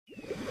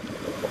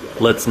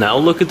Let's now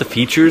look at the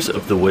features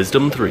of the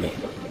Wisdom 3.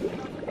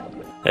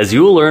 As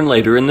you will learn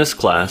later in this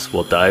class,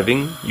 while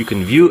diving, you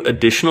can view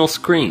additional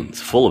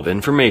screens full of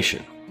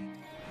information.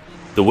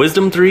 The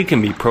Wisdom 3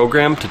 can be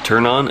programmed to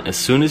turn on as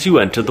soon as you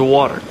enter the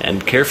water,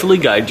 and carefully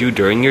guide you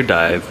during your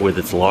dive with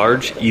its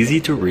large,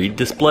 easy-to-read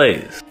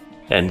displays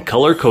and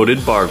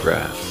color-coded bar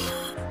graphs.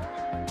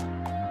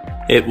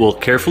 It will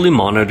carefully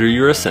monitor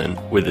your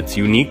ascent with its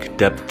unique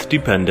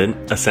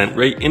depth-dependent ascent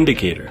rate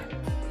indicator.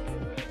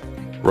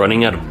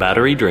 Running out of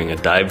battery during a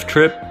dive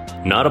trip?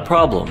 Not a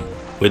problem.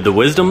 With the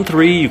Wisdom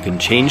 3 you can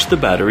change the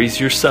batteries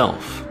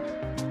yourself.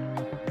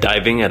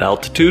 Diving at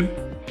altitude?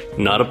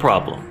 Not a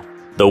problem.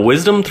 The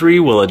Wisdom 3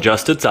 will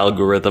adjust its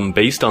algorithm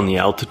based on the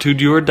altitude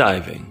you are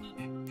diving.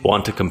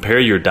 Want to compare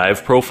your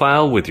dive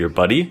profile with your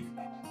buddy?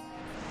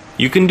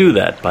 You can do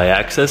that by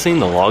accessing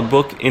the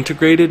logbook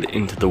integrated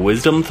into the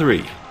Wisdom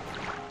 3.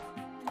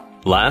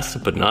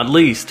 Last but not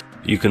least,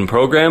 you can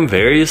program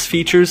various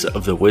features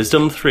of the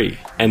Wisdom 3,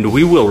 and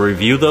we will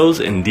review those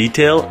in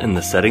detail in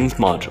the Settings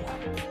module.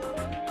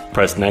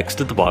 Press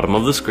Next at the bottom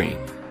of the screen.